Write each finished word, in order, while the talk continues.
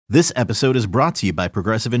This episode is brought to you by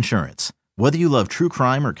Progressive Insurance. Whether you love true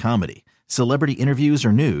crime or comedy, celebrity interviews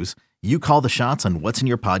or news, you call the shots on what's in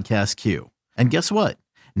your podcast queue. And guess what?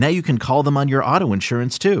 Now you can call them on your auto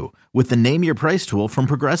insurance too with the Name Your Price tool from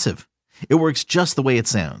Progressive. It works just the way it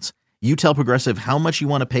sounds. You tell Progressive how much you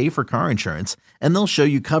want to pay for car insurance, and they'll show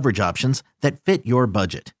you coverage options that fit your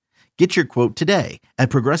budget. Get your quote today at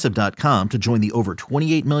Progressive.com to join the over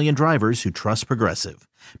 28 million drivers who trust Progressive.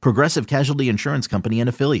 Progressive Casualty Insurance Company and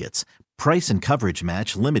Affiliates. Price and coverage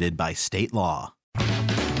match limited by state law.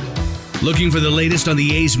 Looking for the latest on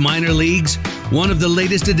the A's minor leagues? One of the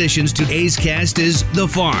latest additions to A's Cast is The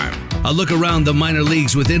Farm. A look around the minor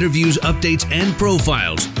leagues with interviews, updates, and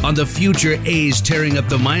profiles on the future A's tearing up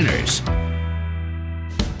the minors.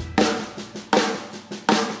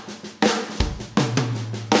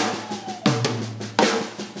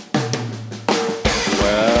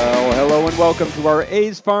 Welcome to our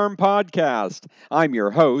A's Farm podcast. I'm your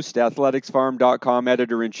host, athleticsfarm.com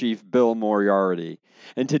editor-in-chief Bill Moriarty.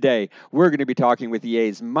 And today, we're going to be talking with the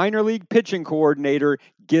A's minor league pitching coordinator,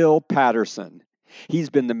 Gil Patterson. He's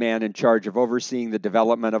been the man in charge of overseeing the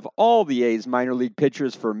development of all the A's minor league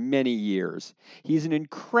pitchers for many years. He's an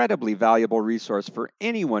incredibly valuable resource for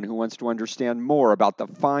anyone who wants to understand more about the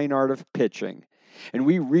fine art of pitching. And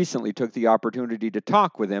we recently took the opportunity to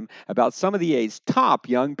talk with him about some of the A's top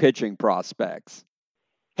young pitching prospects.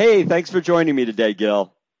 Hey, thanks for joining me today,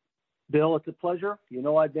 Gil. Bill, it's a pleasure. You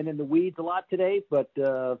know, I've been in the weeds a lot today, but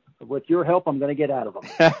with your help, I'm going to get out of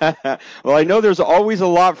them. Well, I know there's always a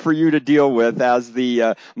lot for you to deal with as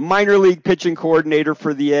the minor league pitching coordinator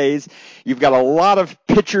for the A's. You've got a lot of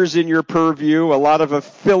pitchers in your purview, a lot of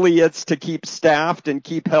affiliates to keep staffed and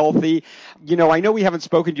keep healthy. You know, I know we haven't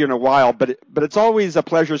spoken to you in a while, but it's always a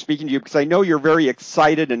pleasure speaking to you because I know you're very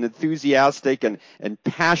excited and enthusiastic and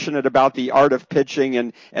passionate about the art of pitching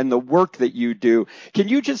and the work that you do. Can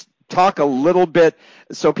you just talk a little bit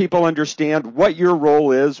so people understand what your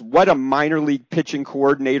role is, what a minor league pitching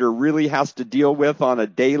coordinator really has to deal with on a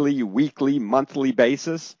daily, weekly, monthly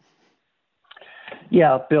basis?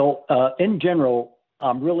 Yeah, Bill, in general,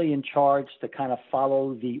 I'm really in charge to kind of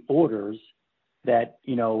follow the orders that,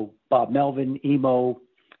 you know, Bob Melvin, Emo,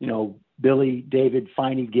 you know, Billy, David,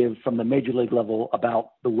 Finey give from the major league level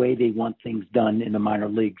about the way they want things done in the minor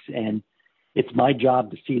leagues. And it's my job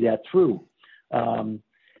to see that through.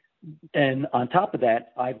 And on top of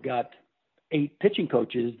that, I've got 8 pitching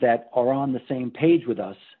coaches that are on the same page with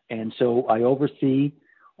us. And so I oversee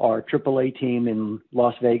our AAA team in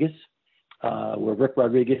Las Vegas, where Rick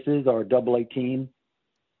Rodriguez is, our AA team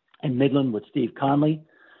in Midland with Steve Conley.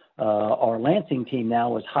 Our Lansing team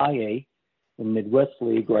now is High A in Midwest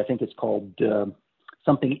League, or I think it's called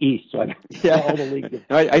something East. So all the leagues.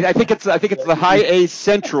 I think it's the High A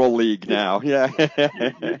Central League now. Yeah.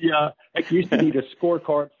 Yeah. Like you used to need a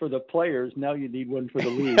scorecard for the players. Now you need one for the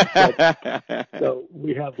league. So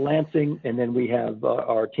we have Lansing, and then we have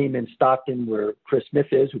our team in Stockton where Chris Smith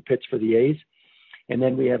is, who pitched for the A's. And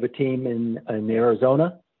then we have a team in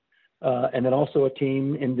Arizona, and then also a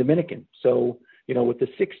team in Dominican. So, you know, with the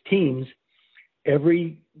 6 teams,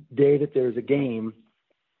 every day that there's a game,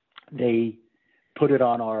 they put it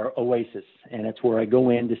on our Oasis, and it's where I go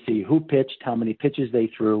in to see who pitched, how many pitches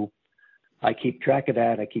they threw. I keep track of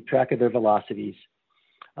that. I keep track of their velocities.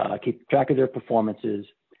 I keep track of their performances.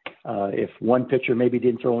 If one pitcher maybe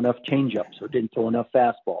didn't throw enough changeups or didn't throw enough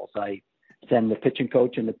fastballs, I send the pitching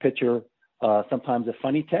coach and the pitcher sometimes a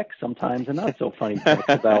funny text, sometimes a not so funny text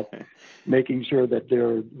about making sure that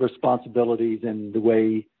their responsibilities and the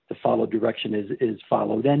way to follow direction is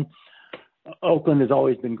followed. And Oakland has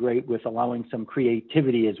always been great with allowing some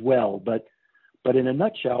creativity as well. But in a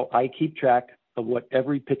nutshell, I keep track of what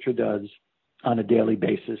every pitcher does on a daily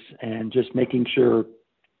basis and just making sure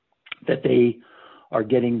that they are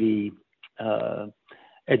getting the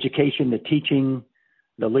education, the teaching,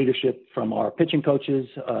 the leadership from our pitching coaches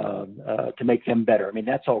to make them better. I mean,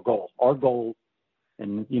 that's our goal. Our goal,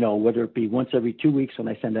 and, you know, whether it be once every 2 weeks when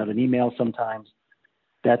I send out an email sometimes,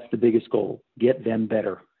 that's the biggest goal, get them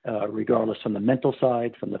better, regardless from the mental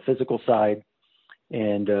side, from the physical side.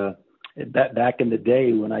 And back in the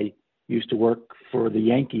day when I used to work for the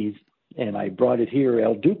Yankees and I brought it here,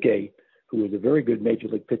 El Duque, who was a very good major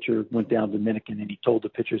league pitcher, went down to Dominican and he told the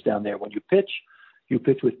pitchers down there, when you pitch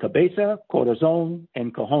with cabeza, corazon,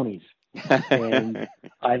 and cojones. And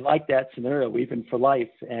I like that scenario even for life.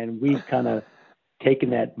 And we've kind of taken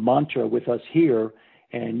that mantra with us here.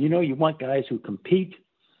 And, you know, you want guys who compete,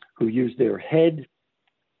 who use their head,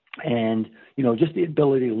 and, you know, just the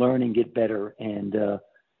ability to learn and get better. And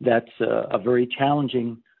that's a very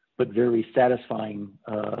challenging but very satisfying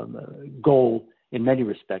goal in many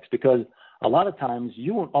respects, because a lot of times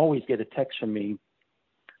you won't always get a text from me.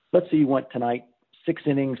 Let's say you went tonight, 6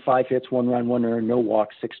 innings, 5 hits, 1 run, 1 earned, no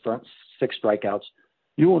walks, 6 strikeouts.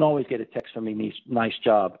 You won't always get a text from me, nice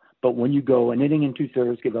job. But when you go an inning and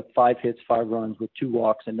 2/3, give up 5 hits, 5 runs with 2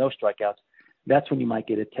 walks and no strikeouts, that's when you might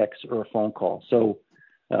get a text or a phone call. So,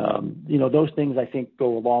 those things I think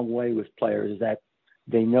go a long way with players, that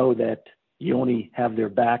they know that you only have their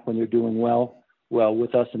back when they're doing well. Well,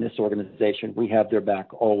 with us in this organization, we have their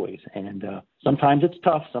back always. And sometimes it's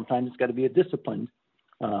tough. Sometimes it's got to be a discipline.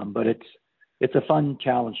 But it's a fun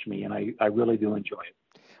challenge for me, and I really do enjoy it.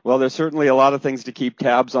 Well, there's certainly a lot of things to keep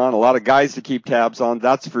tabs on, a lot of guys to keep tabs on,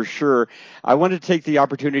 that's for sure. I wanted to take the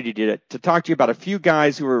opportunity to talk to you about a few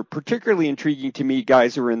guys who are particularly intriguing to me,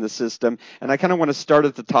 guys who are in the system, and I kind of want to start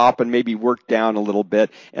at the top and maybe work down a little bit.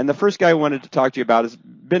 And the first guy I wanted to talk to you about has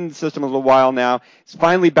been in the system a little while now. He's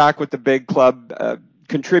finally back with the big club,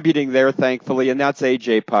 contributing there, thankfully, and that's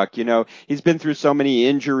AJ Puk. He's been through so many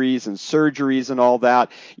injuries and surgeries and all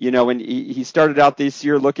that, and he started out this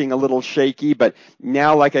year looking a little shaky, but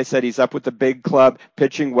now, like I said, he's up with the big club,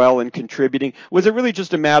 pitching well and contributing. Was it really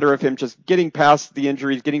just a matter of him just getting past the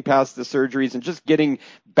injuries, getting past the surgeries, and just getting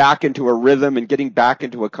back into a rhythm and getting back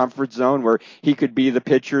into a comfort zone where he could be the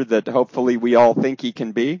pitcher that hopefully we all think he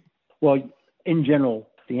can be? Well, in general,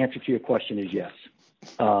 the answer to your question is yes.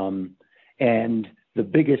 And the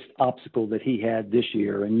biggest obstacle that he had this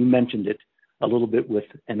year, and you mentioned it a little bit with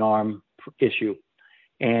an arm issue,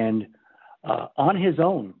 and on his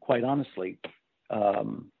own, quite honestly,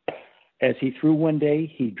 as he threw one day,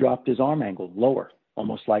 he dropped his arm angle lower,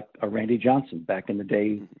 almost like a Randy Johnson back in the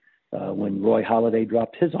day when Roy Halladay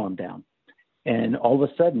dropped his arm down. And all of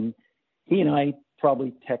a sudden, he and I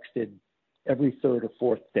probably texted every third or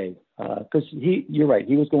fourth day because you're right,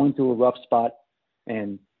 he was going through a rough spot,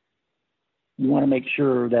 and you want to make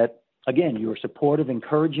sure that, again, you're supportive,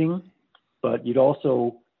 encouraging, but you'd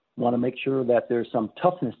also want to make sure that there's some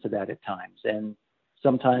toughness to that at times. And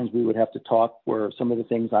sometimes we would have to talk where some of the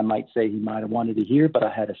things I might say he might have wanted to hear, but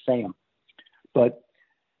I had to say them. But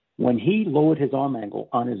when he lowered his arm angle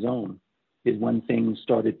on his own is when things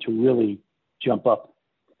started to really jump up.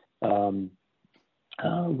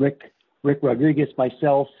 Rick Rodriguez,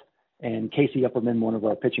 myself, and Casey Upperman, one of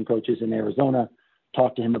our pitching coaches in Arizona,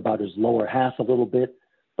 talked to him about his lower half a little bit,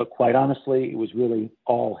 but quite honestly, it was really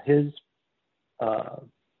all his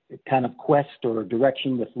kind of quest or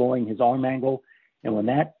direction with lowering his arm angle. And when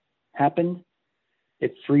that happened,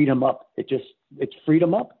 it freed him up. It freed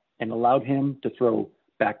him up and allowed him to throw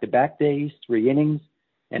back-to-back days, 3 innings,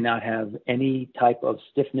 and not have any type of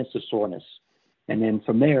stiffness or soreness. And then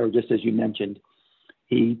from there, just as you mentioned,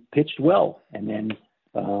 he pitched well, and then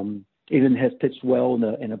even has pitched well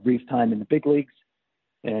in a brief time in the big leagues.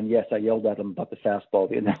 And yes, I yelled at him about the fastball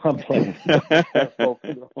the other I'm playing.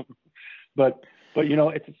 But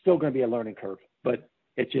it's still going to be a learning curve. But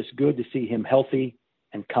it's just good to see him healthy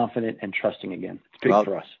and confident and trusting again. It's big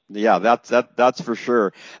for us. Yeah, that's for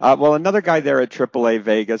sure. Well, another guy there at AAA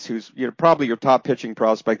Vegas, who's probably your top pitching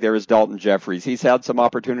prospect there, is Daulton Jefferies. He's had some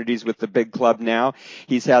opportunities with the big club now.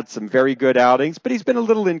 He's had some very good outings, but he's been a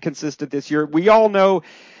little inconsistent this year. We all know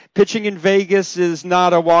pitching in Vegas is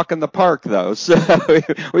not a walk in the park, though, so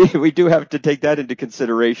we do have to take that into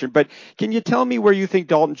consideration. But can you tell me where you think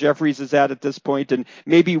Daulton Jefferies is at this point, and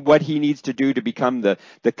maybe what he needs to do to become the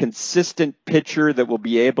consistent pitcher that will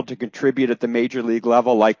be able to contribute at the major league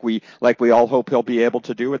level, like we all hope he'll be able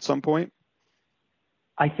to do at some point?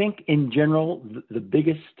 I think in general, the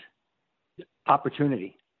biggest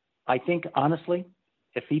opportunity, I think honestly,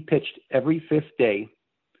 if he pitched every 5th day,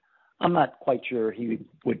 I'm not quite sure he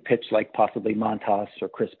would pitch like possibly Montas or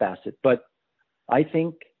Chris Bassett, but I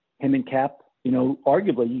think him and Cap,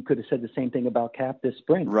 arguably you could have said the same thing about Cap this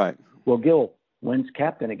spring. Right. Well, Gil, when's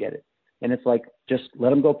Cap going to get it? And it's like, just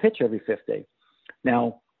let him go pitch every 5th day.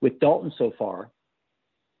 Now, with Daulton so far,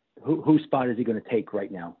 whose spot is he going to take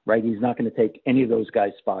right now, right? He's not going to take any of those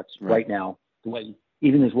guys' spots right now,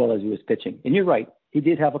 even as well as he was pitching. And you're right, he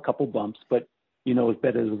did have a couple bumps, but as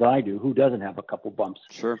better as I do, who doesn't have a couple bumps?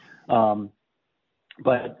 Sure.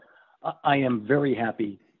 But I am very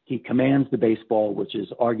happy. He commands the baseball, which is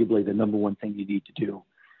arguably the number one thing you need to do.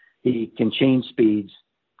 He can change speeds.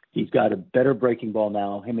 He's got a better breaking ball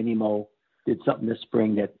now. Him and Emo did something this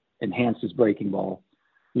spring that enhanced his breaking ball.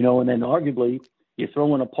 And then arguably you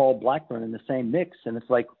throw in a Paul Blackburn in the same mix, and it's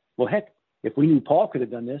like, well, heck, if we knew Paul could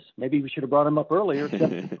have done this, maybe we should have brought him up earlier,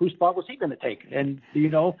 except whose spot was he going to take? And,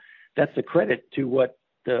 that's a credit to what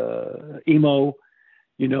Emo,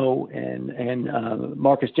 and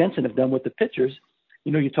Marcus Jensen have done with the pitchers.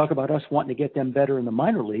 You talk about us wanting to get them better in the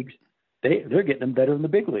minor leagues. They're getting them better in the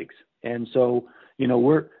big leagues. And so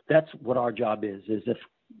that's what our job is if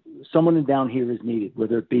someone down here is needed,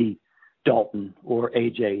 whether it be Dalton or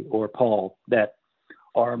AJ or Paul, that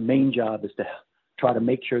our main job is to try to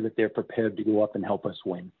make sure that they're prepared to go up and help us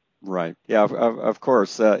win. Right. Yeah, of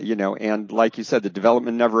course. And like you said, the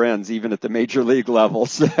development never ends, even at the major league level.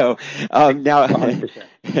 So now,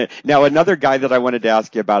 100%. Now another guy that I wanted to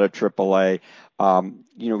ask you about at AAA,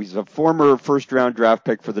 he's a former first-round draft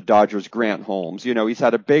pick for the Dodgers, Grant Holmes. He's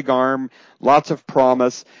had a big arm, lots of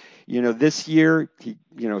promise. This year he,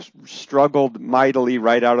 struggled mightily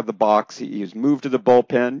right out of the box. He was moved to the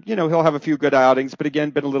bullpen. He'll have a few good outings, but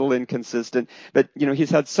again, been a little inconsistent. But,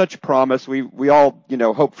 he's had such promise. We all,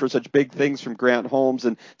 hope for such big things from Grant Holmes.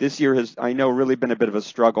 And this year has, I know, really been a bit of a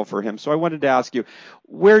struggle for him. So I wanted to ask you,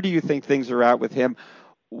 where do you think things are at with him?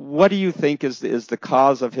 What do you think is the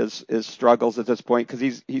cause of his struggles at this point? Because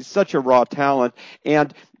he's such a raw talent.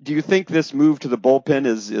 And do you think this move to the bullpen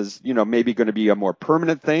is maybe going to be a more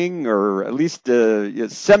permanent thing, or at least a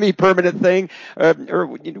semi-permanent thing? Or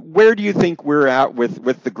where do you think we're at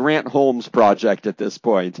with the Grant Holmes project at this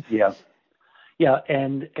point? Yeah,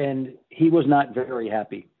 and he was not very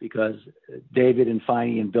happy because David and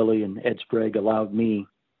Finey and Billy and Ed Sprague allowed me,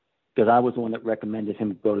 because I was the one that recommended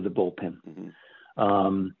him go to the bullpen. Mm-hmm.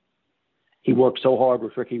 He worked so hard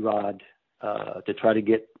with Ricky Rod to try to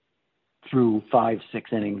get through 5-6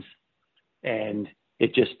 innings, and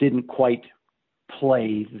it just didn't quite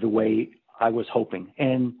play the way I was hoping.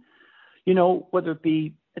 And, whether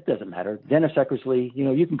it doesn't matter. Dennis Eckersley,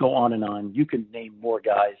 you can go on and on. You can name more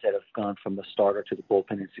guys that have gone from the starter to the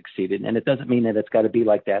bullpen and succeeded. And it doesn't mean that it's got to be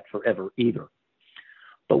like that forever either.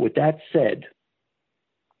 But with that said,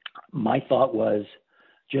 my thought was,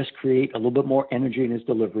 just create a little bit more energy in his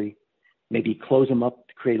delivery, maybe close him up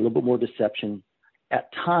to create a little bit more deception. At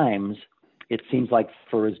times, it seems like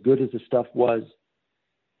for as good as the stuff was,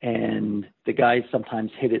 and the guys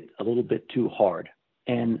sometimes hit it a little bit too hard.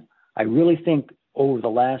 And I really think over the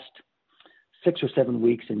last 6 or 7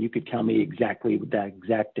 weeks, and you could tell me exactly that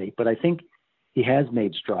exact date, but I think he has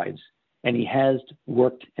made strides, and he has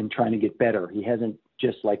worked and trying to get better. He hasn't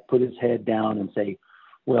just put his head down and say,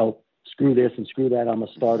 well, screw this and screw that, I'm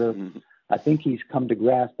a starter. Mm-hmm. I think he's come to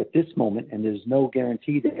grasp at this moment, and there's no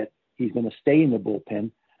guarantee that he's going to stay in the bullpen,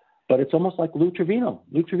 but it's almost like Lou Trevino.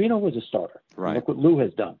 Lou Trevino was a starter. Right. Look what Lou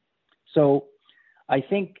has done. So I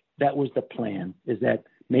think that was the plan, is that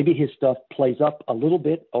maybe his stuff plays up a little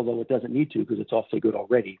bit, although it doesn't need to because it's awfully good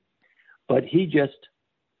already. But he just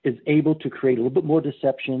is able to create a little bit more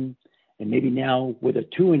deception, and maybe now with a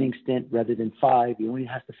 2-inning stint rather than 5, he only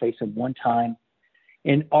has to face him one time.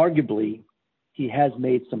 And arguably, he has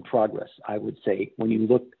made some progress, I would say, when you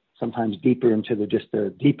look sometimes deeper into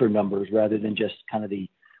the deeper numbers rather than just kind of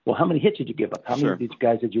how many hits did you give up? How many of these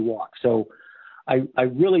guys did you walk? So I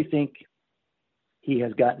really think he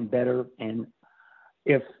has gotten better. And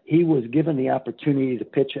if he was given the opportunity to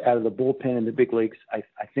pitch out of the bullpen in the big leagues, I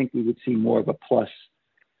think we would see more of a plus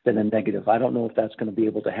than a negative. I don't know if that's going to be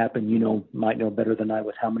able to happen. Might know better than I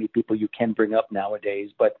with how many people you can bring up nowadays,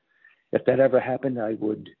 but if that ever happened, I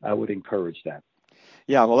would encourage that.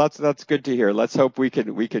 Yeah, well, that's good to hear. Let's hope we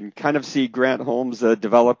can kind of see Grant Holmes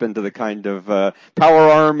develop into the kind of power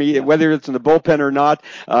arm, whether it's in the bullpen or not,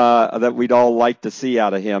 that we'd all like to see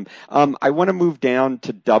out of him. I want to move down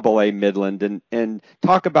to Double-A Midland and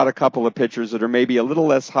talk about a couple of pitchers that are maybe a little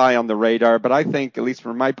less high on the radar, but I think, at least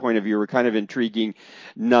from my point of view, are kind of intriguing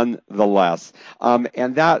nonetheless.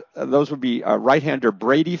 And those would be right-hander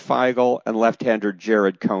Brady Feigl and left-hander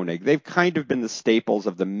Jared Koenig. They've kind of been the staples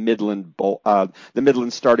of the Midland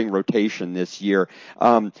starting rotation this year.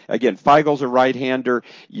 Again, Feigel's a right-hander.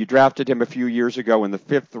 You drafted him a few years ago in the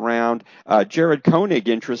 5th round. Jared Koenig,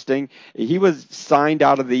 interesting. He was signed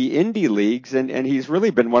out of the Indy leagues, and he's really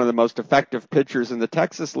been one of the most effective pitchers in the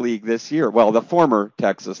Texas League this year. Well, the former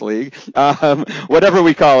Texas League, whatever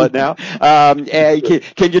we call it now.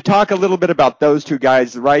 Can you talk a little bit about those two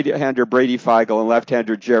guys, right-hander Brady Feigl and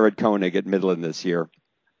left-hander Jared Koenig at Midland this year?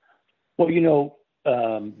 Well,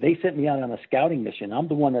 they sent me out on a scouting mission. I'm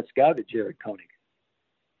the one that scouted Jared Koenig.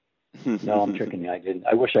 No, I'm tricking you. I didn't.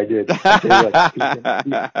 I wish I did.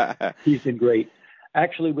 He's been great.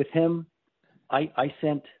 Actually, with him, I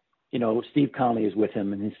sent, Steve Conley is with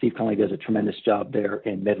him, and Steve Conley does a tremendous job there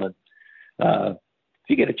in Midland. If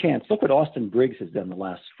you get a chance, look what Austin Briggs has done the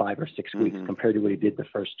last 5 or 6 weeks compared to what he did the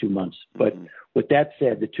first 2 months. But with that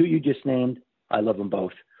said, the two you just named, I love them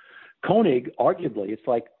both. Koenig, arguably, it's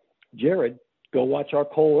like Jared, go watch our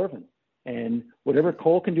Cole Irvin. And whatever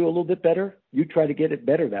Cole can do a little bit better, you try to get it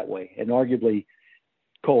better that way. And arguably,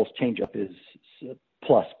 Cole's changeup is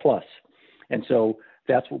plus. And so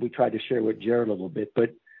that's what we tried to share with Jared a little bit.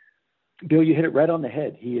 But Bill, you hit it right on the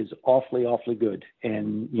head. He is awfully, awfully good.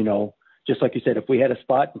 And, just like you said, if we had a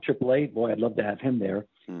spot in AAA, boy, I'd love to have him there.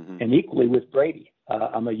 Mm-hmm. And equally with Brady.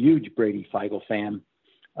 I'm a huge Brady Feigl fan.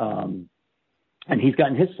 And he's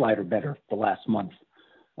gotten his slider better the last month.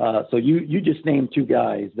 So you just named two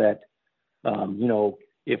guys that,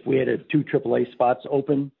 if we had 2 AAA spots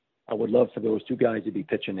open, I would love for those two guys to be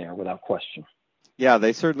pitching there without question. Yeah,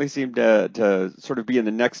 they certainly seem to sort of be in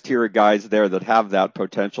the next tier of guys there that have that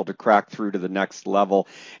potential to crack through to the next level.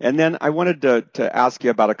 And then I wanted to ask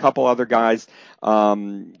you about a couple other guys,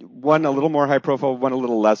 one a little more high profile, one a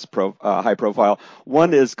little less high profile.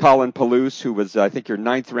 One is Colin Palouse, who was, I think, your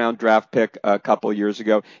 9th round draft pick a couple years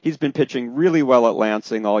ago. He's been pitching really well at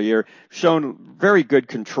Lansing all year, shown very good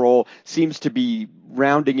control, seems to be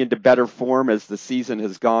rounding into better form as the season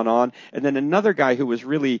has gone on. And then another guy who was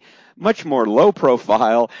really much more low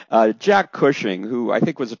profile, Jack Cushing, who I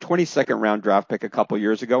think was a 22nd round draft pick a couple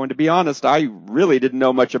years ago. And to be honest, I really didn't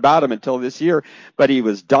know much about him until this year, but he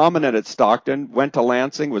was dominant at Stockton, went to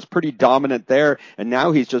Lansing, was pretty dominant there. And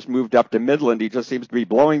now he's just moved up to Midland. He just seems to be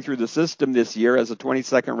blowing through the system this year as a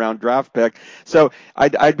 22nd round draft pick. So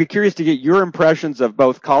I'd be curious to get your impressions of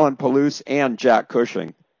both Colin Palouse and Jack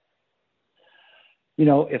Cushing.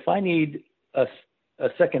 If I need a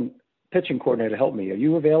second pitching coordinator to help me, are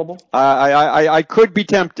you available? I could be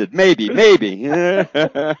tempted. Maybe. Because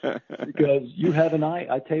you have an eye.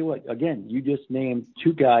 I tell you what, again, you just named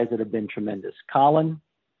two guys that have been tremendous. Colin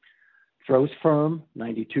throws firm,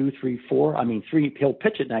 92, 3, 4. I mean, he'll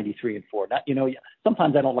pitch at 93 and 4. Not,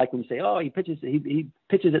 sometimes I don't like when you say, oh, he pitches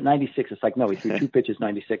at 96. It's like, no, he threw 2 pitches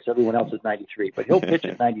 96. Everyone else is 93. But he'll pitch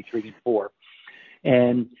at 93 and 4.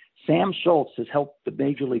 And Sam Schultz has helped the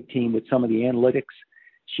Major League team with some of the analytics.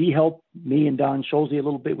 She helped me and Don Schulze a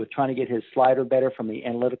little bit with trying to get his slider better from the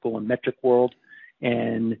analytical and metric world.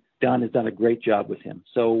 And Don has done a great job with him.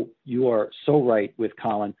 So you are so right with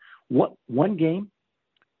Colin. One game,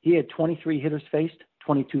 he had 23 hitters faced,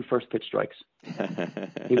 22 first pitch strikes.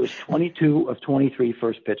 He was 22 of 23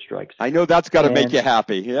 first pitch strikes. I know that's got to make you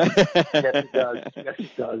happy. Yes, it does. Yes,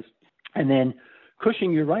 it does. And then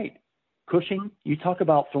Cushing, you're right. Cushing, you talk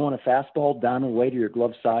about throwing a fastball down and away to your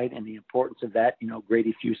glove side and the importance of that.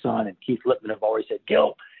 Grady Fuson and Keith Lippman have always said,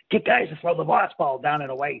 Gil, get guys to throw the fastball down and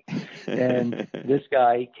away. And this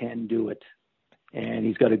guy can do it. And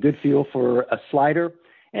he's got a good feel for a slider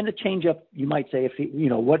and a changeup. You might say, if he,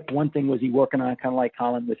 one thing was he working on, kind of like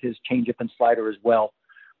Colin with his changeup and slider as well.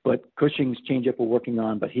 But Cushing's changeup we're working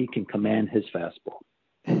on, but he can command his fastball.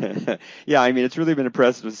 Yeah, I mean, it's really been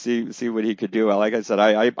impressive to see what he could do. Like I said,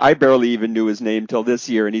 I barely even knew his name till this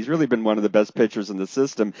year, and he's really been one of the best pitchers in the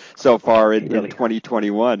system so far in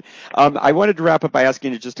 2021. I wanted to wrap up by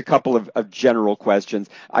asking you just a couple of general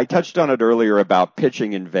questions. I touched on it earlier about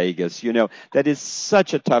pitching in Vegas. That is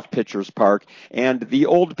such a tough pitcher's park, and the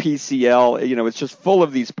old PCL, it's just full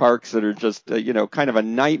of these parks that are just, kind of a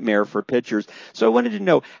nightmare for pitchers. So I wanted to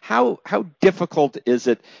know how difficult is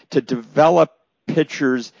it to develop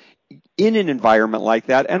pitchers in an environment like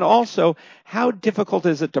that, and also how difficult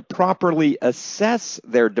is it to properly assess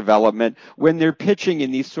their development when they're pitching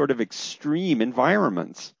in these sort of extreme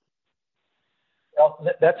environments? Well,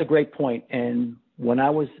 that's a great point. And when I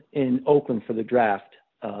was in Oakland for the draft,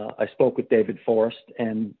 I spoke with David Forrest,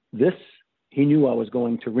 and he knew I was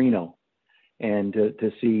going to Reno and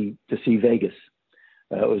to see Vegas.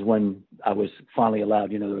 It was when I was finally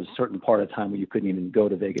allowed, there was a certain part of time where you couldn't even go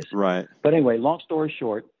to Vegas. Right. But anyway, long story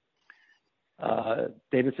short,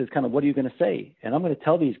 David says, kind of, what are you going to say? And I'm going to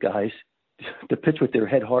tell these guys to pitch with their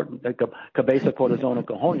head, heart, cabeza, corazón, and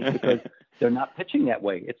cojones, because they're not pitching that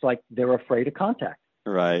way. It's like they're afraid of contact.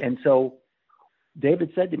 Right. And so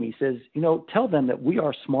David said to me, he says, tell them that we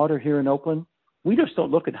are smarter here in Oakland. We just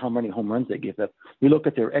don't look at how many home runs they give up. We look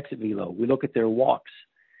at their exit velo. We look at their walks.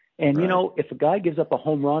 And, right. If a guy gives up a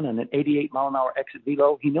home run on an 88-mile-an-hour exit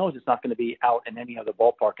velo, he knows it's not going to be out in any other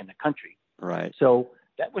ballpark in the country. Right. So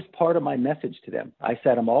that was part of my message to them. I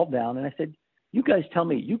sat them all down, and I said, you guys tell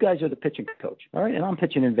me, you guys are the pitching coach, all right? And I'm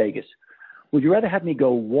pitching in Vegas. Would you rather have me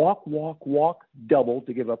go walk, double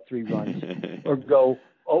to give up 3 runs, or go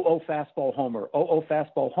 0-0 fastball homer, 0-0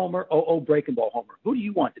 fastball homer, 0-0 breaking ball homer? Who do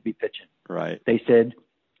you want to be pitching? Right. They said,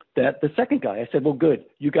 that the second guy. I said, well, good.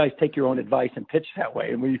 You guys take your own advice and pitch that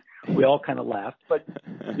way. And we all kind of laughed. But,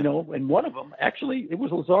 and one of them, actually, it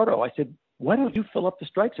was Luzardo. I said, why don't you fill up the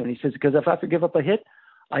strike zone? He says, because if I have to give up a hit,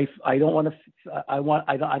 I don't want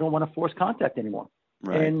to force contact anymore.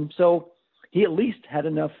 Right. And so he at least had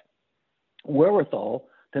enough wherewithal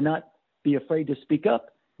to not be afraid to speak up.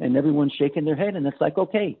 And everyone's shaking their head. And it's like,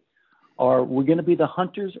 okay, are we going to be the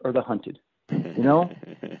hunters or the hunted?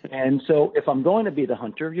 And so if I'm going to be the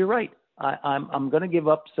hunter, you're right. I'm going to give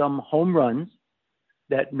up some home runs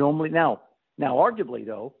that normally now arguably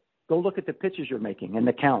though, go look at the pitches you're making and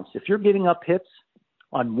the counts. If you're giving up hits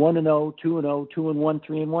on 1-0, 2-0, 2-1,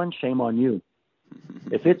 3-1, shame on you.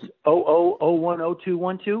 If it's 0-0, 0-1, 0-2,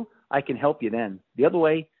 1-2, I can help you then. The other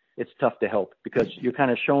way, it's tough to help because you're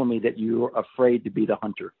kind of showing me that you're afraid to be the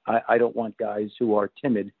hunter. I don't want guys who are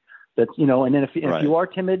timid. That's, and then if you are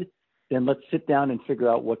timid, then let's sit down and figure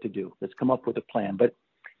out what to do. Let's come up with a plan. But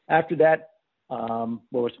after that,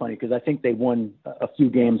 well, it's funny because I think they won a few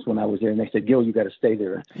games when I was there, and they said, "Gil, you got to stay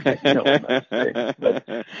there." No, I'm not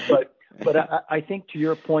staying. But I think to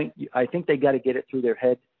your point, I think they got to get it through their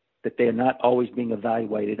head that they are not always being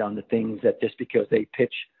evaluated on the things that just because they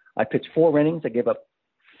pitch. I pitched 4 innings. I gave up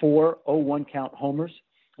 4 0-1 count homers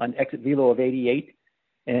on exit velo of 88,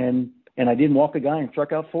 and I didn't walk a guy and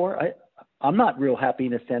struck out 4. I'm not real happy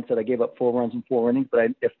in the sense that I gave up 4 runs in 4 innings,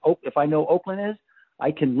 but if I know Oakland is,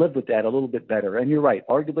 I can live with that a little bit better. And you're right.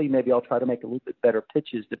 Arguably, maybe I'll try to make a little bit better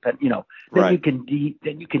pitches. Then right.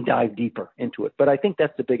 you can dive deeper into it. But I think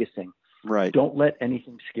that's the biggest thing. Right. Don't let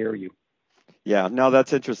anything scare you. Yeah, no,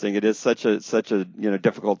 that's interesting. It is such a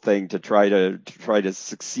difficult thing to try to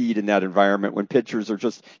succeed in that environment when pitchers are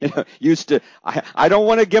just used to. I don't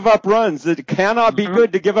want to give up runs. It cannot be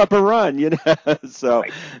good to give up a run. So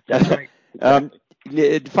right. That's right.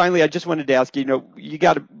 Exactly. Finally, I just wanted to ask you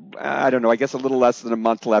got I don't know, I guess a little less than a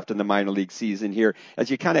month left in the minor league season here.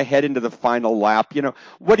 As you kind of head into the final lap,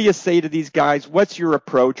 what do you say to these guys? What's your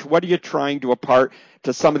approach? What are you trying to impart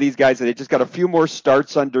to some of these guys that they just got a few more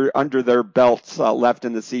starts under their belts left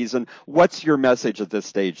in the season? What's your message at this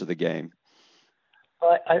stage of the game?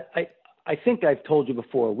 I think I've told you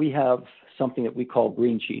before, we have something that we call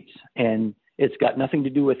green sheets, and it's got nothing to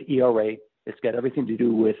do with ERA. It's got everything to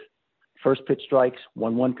do with first pitch strikes,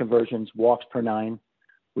 1-1 conversions, walks per 9.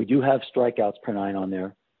 We do have strikeouts per 9 on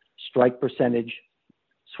there, strike percentage,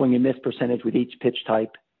 swing and miss percentage with each pitch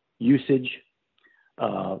type, usage,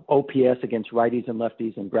 OPS against righties and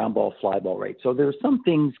lefties, and ground ball, fly ball rate. So there are some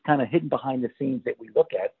things kind of hidden behind the scenes that we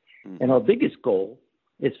look at. And our biggest goal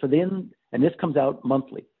is for them, and this comes out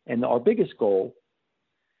monthly, and our biggest goal,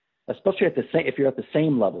 especially if you're at the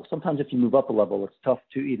same level, sometimes if you move up a level, it's tough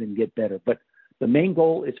to even get better. But the main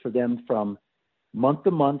goal is for them from month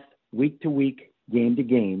to month, week to week, game to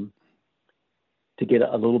game, to get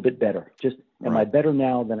a little bit better. Just, am I better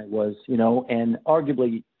now than I was, and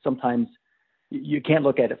arguably sometimes you can't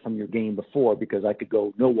look at it from your game before because I could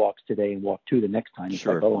go no walks today and walk 2 the next time. It's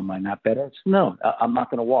like, am I not better? No, I'm not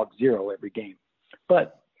going to walk 0 every game.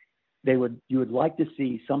 But you would like to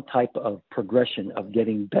see some type of progression of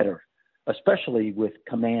getting better, especially with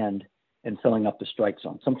command and filling up the strike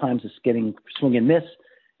zone. Sometimes it's getting swing and miss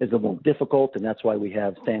is a little difficult, and that's why we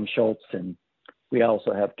have Sam Schultz, and we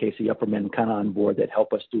also have Casey Upperman kind of on board that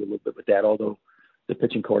help us do a little bit with that, although the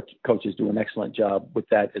pitching coaches do an excellent job with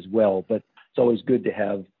that as well. But it's always good to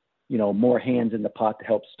have, more hands in the pot to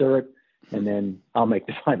help stir it, and then I'll make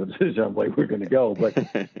the final decision on where we're going to go. But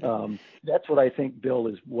that's what I think, Bill,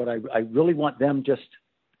 is what I really want them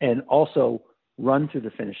and also run through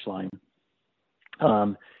the finish line.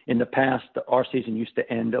 In the past, our season used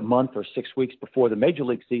to end a month or 6 weeks before the major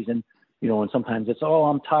league season, and sometimes it's,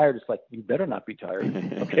 I'm tired. It's like, you better not be tired.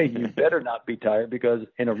 Okay, you better not be tired because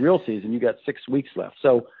in a real season, you got 6 weeks left.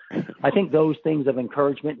 So I think those things of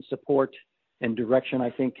encouragement and support and direction,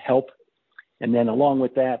 I think, help. And then along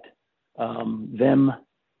with that,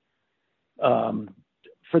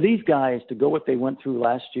 for these guys to go what they went through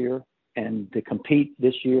last year and to compete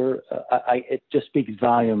this year, it just speaks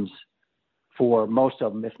volumes for most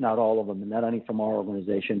of them, if not all of them, and not only from our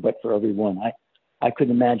organization, but for everyone. I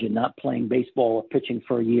couldn't imagine not playing baseball or pitching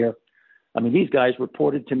for a year. I mean, these guys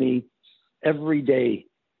reported to me every day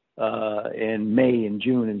in May and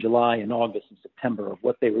June and July and August and September of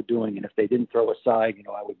what they were doing. And if they didn't throw a side,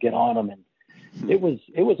 I would get on them. And it was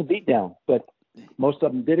a beatdown, but most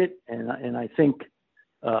of them did it. And I think,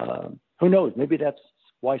 who knows, maybe that's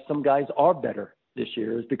why some guys are better this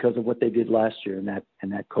year is because of what they did last year in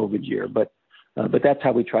that COVID year. But that's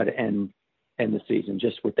how we try to end the season,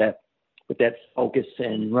 just with that focus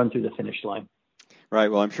and run through the finish line. Right.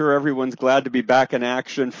 Well, I'm sure everyone's glad to be back in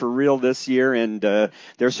action for real this year, and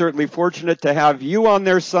they're certainly fortunate to have you on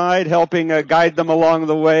their side, helping guide them along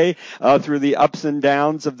the way through the ups and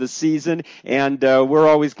downs of the season. And we're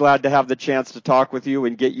always glad to have the chance to talk with you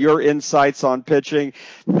and get your insights on pitching.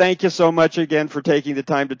 Thank you so much again for taking the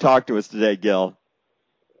time to talk to us today, Gil.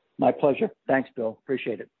 My pleasure. Thanks, Bill.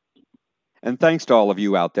 Appreciate it. And thanks to all of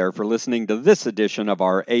you out there for listening to this edition of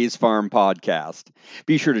our A's Farm podcast.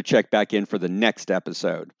 Be sure to check back in for the next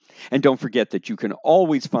episode. And don't forget that you can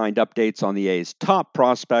always find updates on the A's top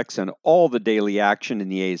prospects and all the daily action in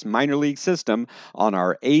the A's minor league system on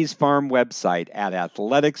our A's Farm website at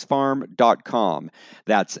athleticsfarm.com.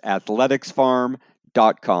 That's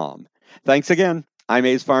athleticsfarm.com. Thanks again. I'm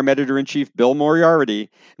A's Farm Editor-in-Chief Bill Moriarty,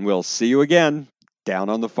 and we'll see you again down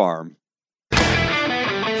on the farm.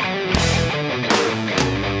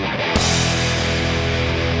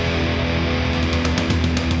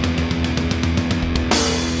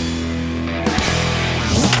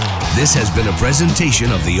 This has been a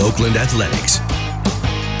presentation of the Oakland Athletics.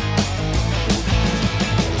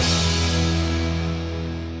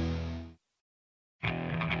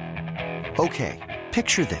 Okay,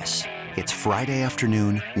 picture this. It's Friday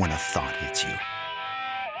afternoon when a thought hits you.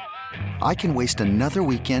 I can waste another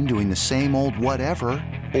weekend doing the same old whatever,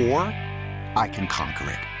 or I can conquer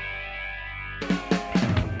it.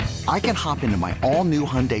 I can hop into my all-new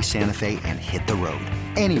Hyundai Santa Fe and hit the road.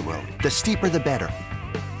 Any road. The steeper, the better.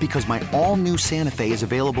 Because my all-new Santa Fe is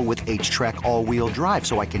available with H-Track all-wheel drive,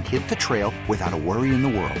 so I can hit the trail without a worry in the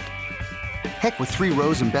world. Heck, with 3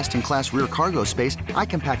 rows and best-in-class rear cargo space, I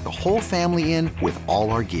can pack the whole family in with all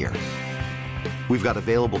our gear. We've got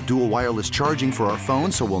available dual wireless charging for our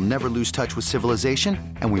phones, so we'll never lose touch with civilization,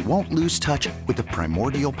 and we won't lose touch with the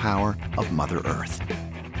primordial power of Mother Earth.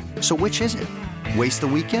 So which is it? Waste the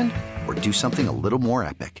weekend or do something a little more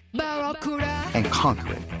epic? And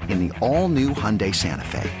conquer it in the all-new Hyundai Santa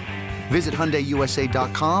Fe. Visit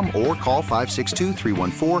HyundaiUSA.com or call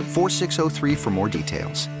 562-314-4603 for more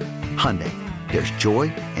details. Hyundai, there's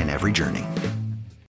joy in every journey.